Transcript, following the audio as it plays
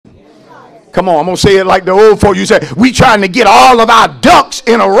Come on, I'm going to say it like the old folk. You say, we trying to get all of our ducks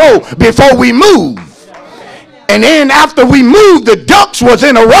in a row before we move. And then after we moved, the ducks was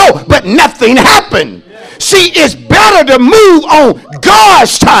in a row, but nothing happened. See, it's better to move on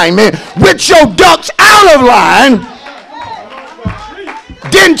God's timing with your ducks out of line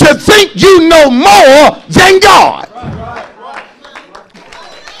than to think you know more than God.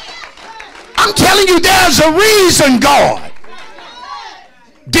 I'm telling you, there's a reason God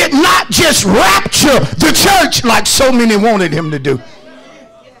did not just rapture the church like so many wanted him to do.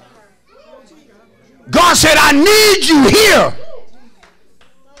 God said, I need you here.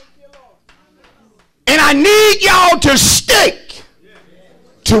 And I need y'all to stick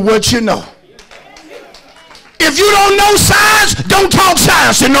to what you know. If you don't know science, don't talk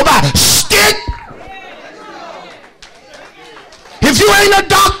science to nobody. Stick. If you ain't a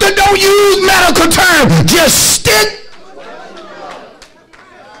doctor, don't use medical terms. Just stick.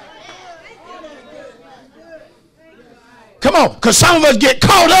 Come on, because some of us get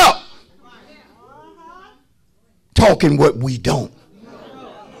caught up talking what we don't.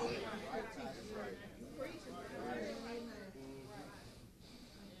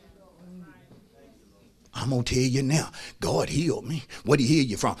 I'm going to tell you now, God healed me. Where did he heal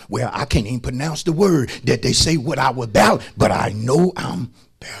you from? Well, I can't even pronounce the word that they say what I was about, but I know I'm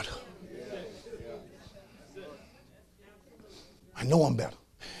better. I know I'm better.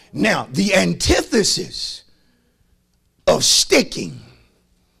 Now, the antithesis of sticking,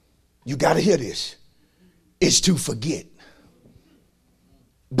 you got to hear this, is to forget.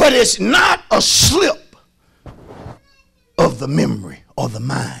 But it's not a slip of the memory or the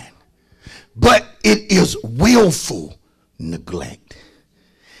mind, but it is willful neglect.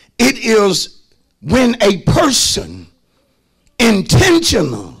 It is when a person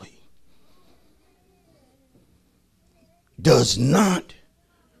intentionally does not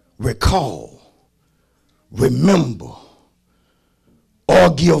recall, remember, or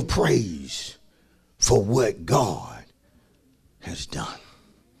give praise for what God has done.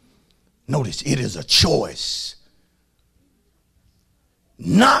 Notice, it is a choice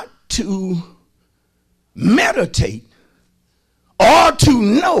not to meditate or to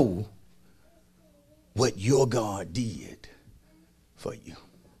know what your God did for you.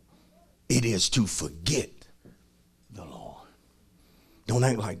 It is to forget the Lord. Don't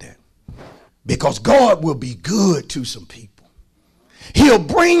act like that. Because God will be good to some people. He'll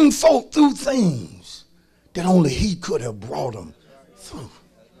bring folk through things that only he could have brought them through.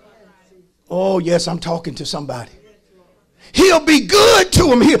 Oh, yes, I'm talking to somebody. He'll be good to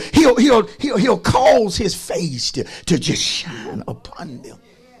them. He'll cause his face to just shine upon them.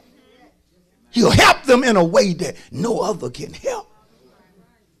 He'll help them in a way that no other can help.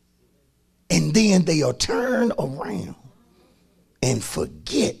 And then they'll turn around and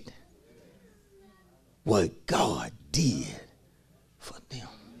forget what God did for them.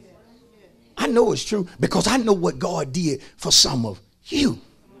 I know it's true because I know what God did for some of you.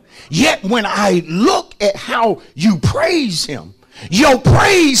 Yet when I look at how you praise him, your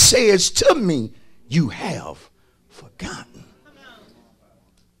praise says to me, you have forgotten.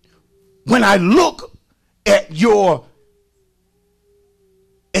 When I look at your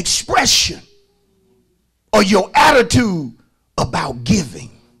expression or your attitude about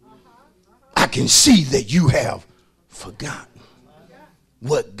giving, I can see that you have forgotten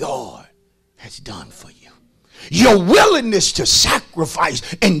what God has done for you. Your willingness to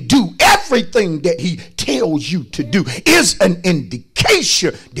sacrifice and do everything that he tells you to do is an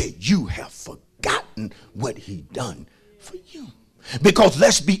indication that you have forgotten what he done for you. Because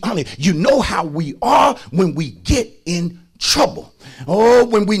let's be honest, you know how we are when we get in trouble. Oh,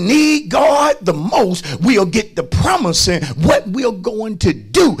 when we need God the most, we'll get the promising what we're going to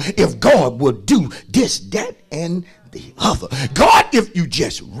do if God will do this, that, and the other. God, if you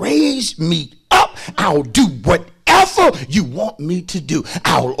just raise me up, I'll do whatever you want me to do.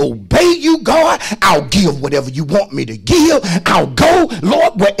 I'll obey you, God. I'll give whatever you want me to give. I'll go,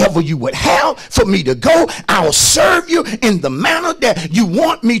 Lord, wherever you would have for me to go. I'll serve you in the manner that you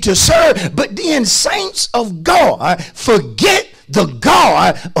want me to serve. But then saints of God forget the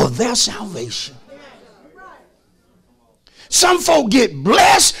God of their salvation. Some folk get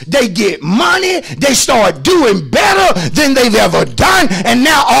blessed, they get money, they start doing better than they've ever done, and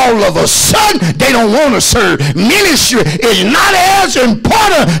now all of a sudden they don't want to serve. Ministry is not as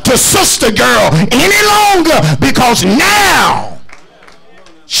important to sister girl any longer because now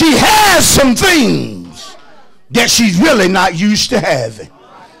she has some things that she's really not used to having.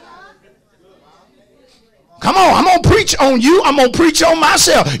 Come on, I'm going to preach on you. I'm going to preach on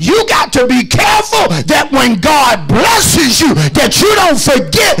myself. You got to be careful that when God blesses you, that you don't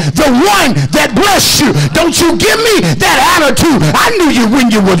forget the one that blessed you. Don't you give me that attitude. I knew you when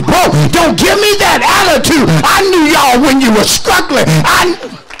you was broke. Don't give me that attitude. I knew y'all when you were struggling.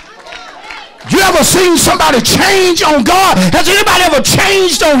 You ever seen somebody change on God? Has anybody ever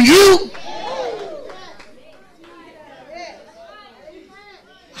changed on you?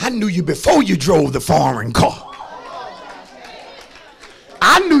 I knew you before you drove the foreign car.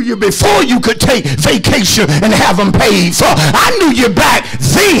 I knew you before you could take vacation and have them paid for. I knew you back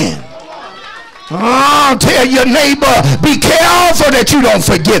then. Oh, tell your neighbor, be careful that you don't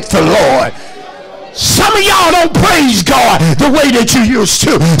forget the Lord. Some of y'all don't praise God the way that you used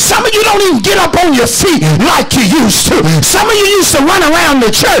to. Some of you don't even get up on your feet like you used to. Some of you used to run around the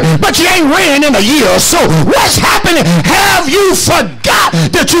church, but you ain't ran in a year or so. What's happening? Have you forgot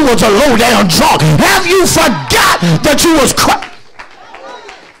that you was a low down drunk? Have you forgot that you was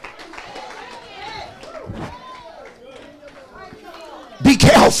Be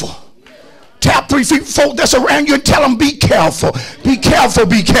careful. Tap 3 feet folk that's around you and tell them be careful. Be careful,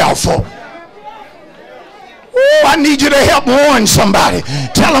 be careful. Oh, I need you to help warn somebody.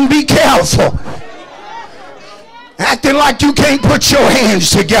 Tell them be careful. Acting like you can't put your hands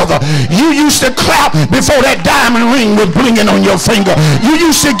together. You used to clap before that diamond ring was blinking on your finger. You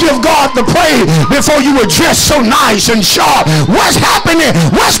used to give God the praise before you were dressed so nice and sharp. What's happening?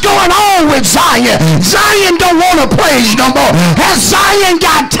 What's going on with Zion? Zion don't want to praise no more. Has Zion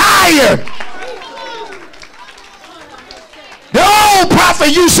got tired? The old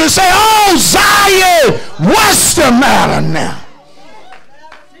prophet used to say, oh, Zion, what's the matter now?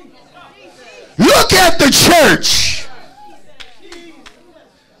 Look at the church.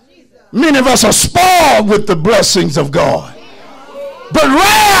 Many of us are spoiled with the blessings of God, but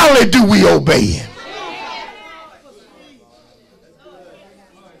rarely do we obey him.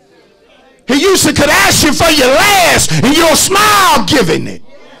 He used to could ask you for your last and you'll smile giving it.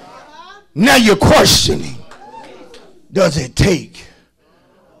 Now you're questioning. Does it take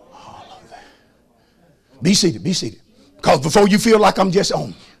all of that? Be seated, be seated. Because before you feel like I'm just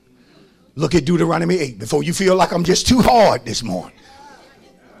on you, look at Deuteronomy 8. Before you feel like I'm just too hard this morning,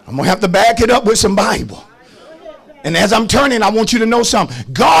 I'm going to have to back it up with some Bible. And as I'm turning, I want you to know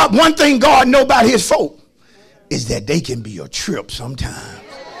something. God, one thing God know about his folk is that they can be a trip sometimes.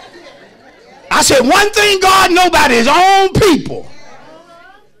 I said one thing God know about his own people.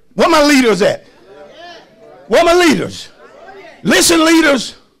 Where my leaders at? Where my leaders? Listen,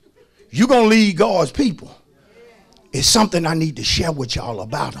 leaders, you're going to lead God's people. It's something I need to share with y'all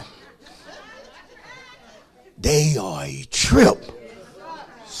about them. They are a trip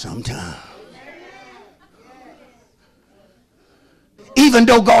sometimes. Even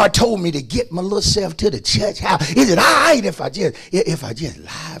though God told me to get my little self to the church house, is it all right if I just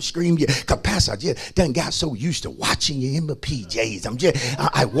live stream you? Because Pastor, I just done got so used to watching you in my PJs.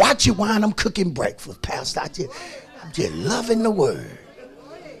 I watch you while I'm cooking breakfast, Pastor. I'm just loving the word.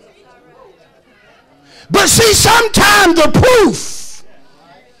 But see, sometimes the proof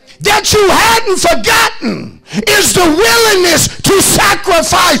that you hadn't forgotten is the willingness to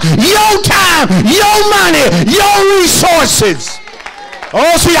sacrifice your time, your money, your resources.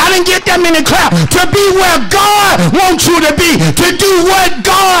 Oh, see, I didn't get that many claps. To be where God wants you to be. To do what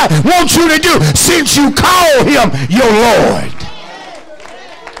God wants you to do. Since you call him your Lord.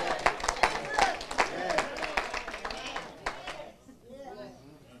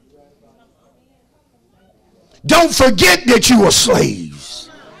 Don't forget that you are slaves.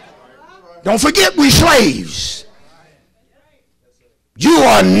 Don't forget we slaves. You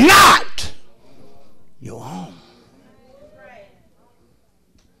are not your own.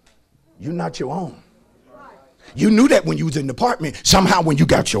 You're not your own. You knew that when you was in the apartment. Somehow when you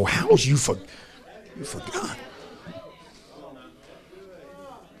got your house, you forgot.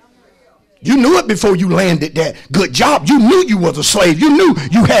 You knew it before you landed that good job. You knew you was a slave. You knew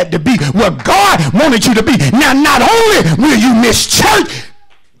you had to be where God wanted you to be. Now, not only will you miss church,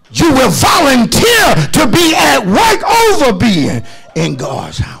 you will volunteer to be at work over being in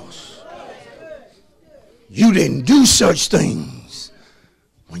God's house. You didn't do such things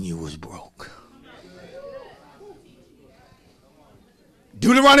when you was broke.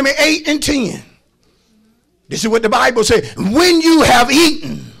 Deuteronomy 8 and 10. This is what the Bible says. When you have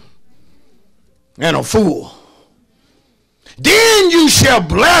eaten and are full, then you shall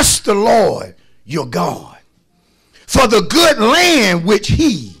bless the Lord your God for the good land which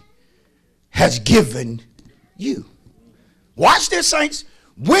he has given you. Watch this, saints.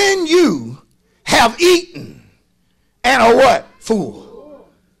 When you have eaten and are what? Full.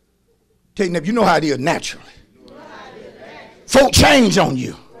 Tell you, you know how it is naturally. Folk change on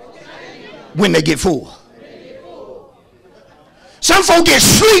you when they get full. Some folk get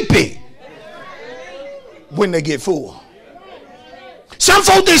sleepy when they get full. Some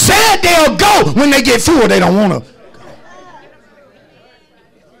folk that said they'll go when they get full, they don't want to.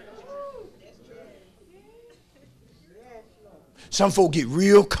 Some folk get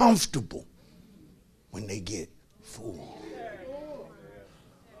real comfortable when they get full.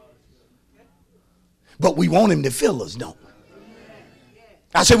 But we want him to fill us, don't we?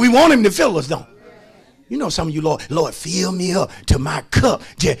 I said we want him to fill us, don't we? You know some of you, Lord, fill me up to my cup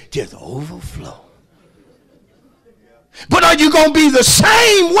just overflow. But are you going to be the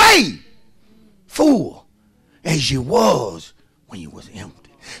same way full as you was when you was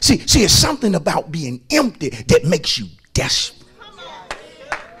empty? See, it's something about being empty that makes you desperate.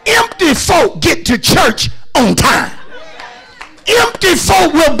 Empty folk get to church on time. Empty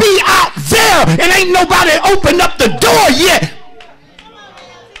folk will be out there and ain't nobody opened up the door yet.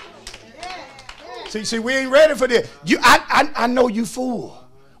 See, we ain't ready for this. I know you full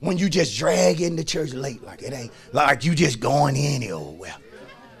when you just drag into church late, like it ain't like you just going anywhere.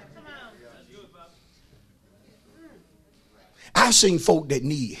 I've seen folk that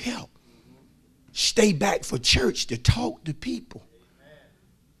need help stay back for church to talk to people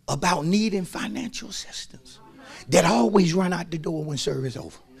about needing financial assistance that always run out the door when service is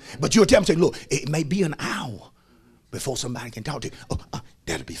over. But you'll tell them, say, look, it may be an hour before somebody can talk to you.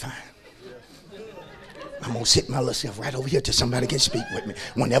 That'll be fine. I'm going to sit my little self right over here till somebody can speak with me.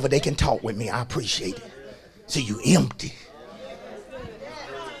 Whenever they can talk with me, I appreciate it. See, you empty.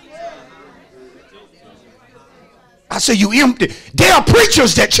 I say you empty. There are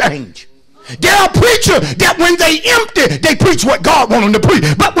preachers that change. There are preachers that when they empty, they preach what God wants them to preach.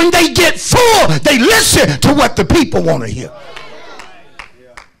 But when they get full, they listen to what the people want to hear.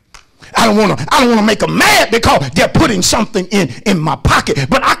 I don't want to make them mad because they're putting something in my pocket.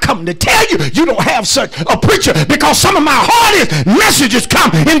 But I come to tell you, you don't have such a preacher because some of my hardest messages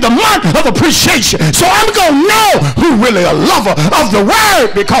come in the month of appreciation. So I'm going to know who really a lover of the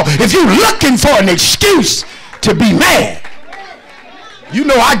word, because if you're looking for an excuse to be mad, you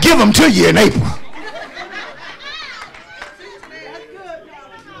know I give them to you in April.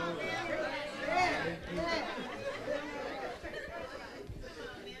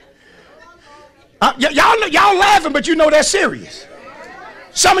 Y'all laughing, but you know that's serious.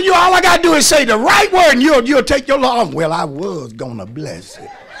 Some of you, all I got to do is say the right word and you'll take your law. Well, I was going to bless it.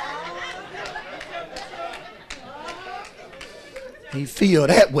 He feel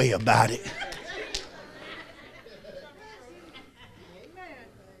that way about it.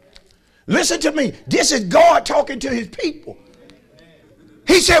 Listen to me. This is God talking to his people.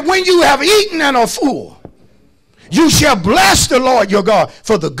 He said, when you have eaten and are full, you shall bless the Lord your God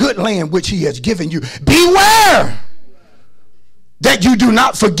for the good land which he has given you. Beware that you do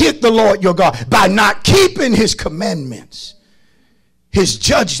not forget the Lord your God by not keeping his commandments, his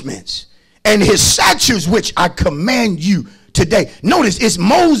judgments, and his statutes which I command you today. Notice it's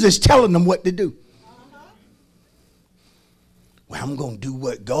Moses telling them what to do. Well, I'm going to do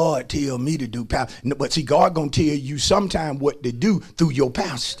what God tell me to do. But see, God going to tell you sometime what to do through your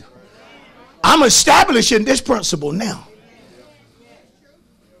pastor. I'm establishing this principle now.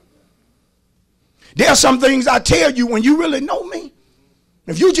 There are some things I tell you when you really know me.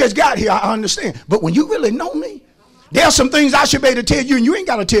 If you just got here, I understand. But when you really know me, there are some things I should be able to tell you, and you ain't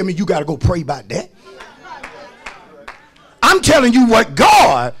got to tell me you got to go pray about that. I'm telling you what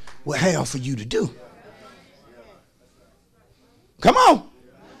God will have for you to do. Come on.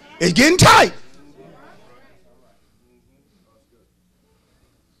 It's getting tight.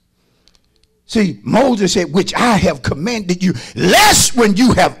 See, Moses said, which I have commanded you, lest when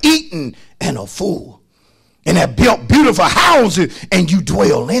you have eaten and are full, and have built beautiful houses, and you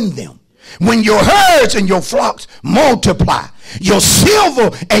dwell in them, when your herds and your flocks multiply, your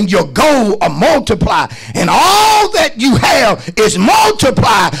silver and your gold are multiplied, and all that you have is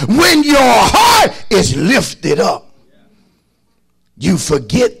multiplied, when your heart is lifted up, you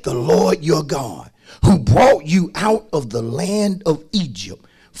forget the Lord your God, who brought you out of the land of Egypt,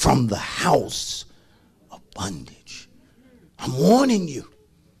 from the house of bondage. I'm warning you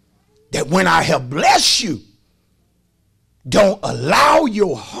that when I have blessed you, don't allow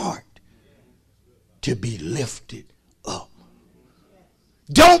your heart to be lifted up.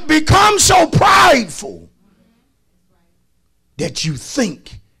 Don't become so prideful that you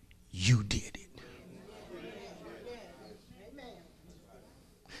think you did it.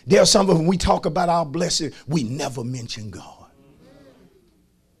 There are some of them, when we talk about our blessing, we never mention God.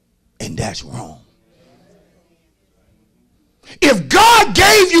 And that's wrong. If God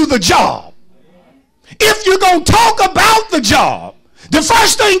gave you the job If you're going to talk about the job, the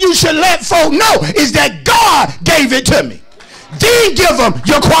first thing you should let folk know is that God gave it to me. Then give them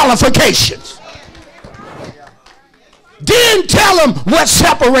your qualifications. Then tell them what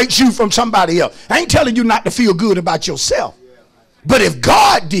separates you from somebody else. I ain't telling you not to feel good about yourself. But if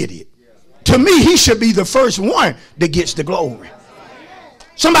God did it, to me, he should be the first one that gets the glory.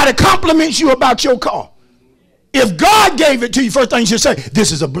 Somebody compliments you about your car. If God gave it to you, first thing you should say,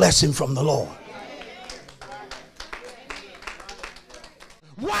 this is a blessing from the Lord.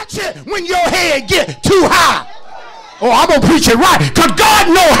 Watch it when your head get too high. Oh, I'm going to preach it right. Because God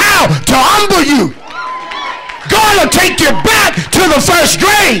know how to humble you. God will take you back to the first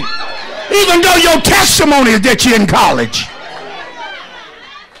grade. Even though your testimony is that you're in college.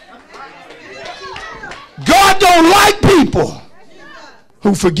 God don't like people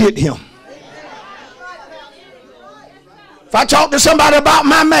who forget him. If I talk to somebody about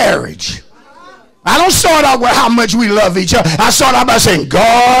my marriage, I don't start out with how much we love each other. I start out by saying,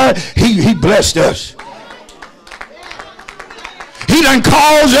 God, he blessed us. He done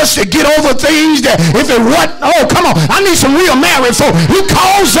caused us to get over things that if it wasn't, oh, come on, I need some real married folk. He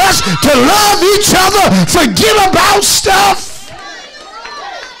calls us to love each other, forget about stuff.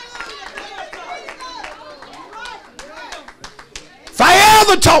 If I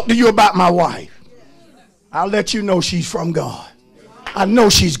ever talk to you about my wife, I'll let you know she's from God. I know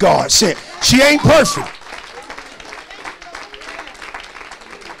she's God sent. She ain't perfect.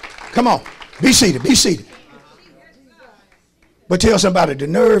 Come on, be seated, be seated. But tell somebody the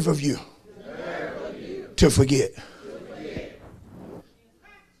nerve of you to forget.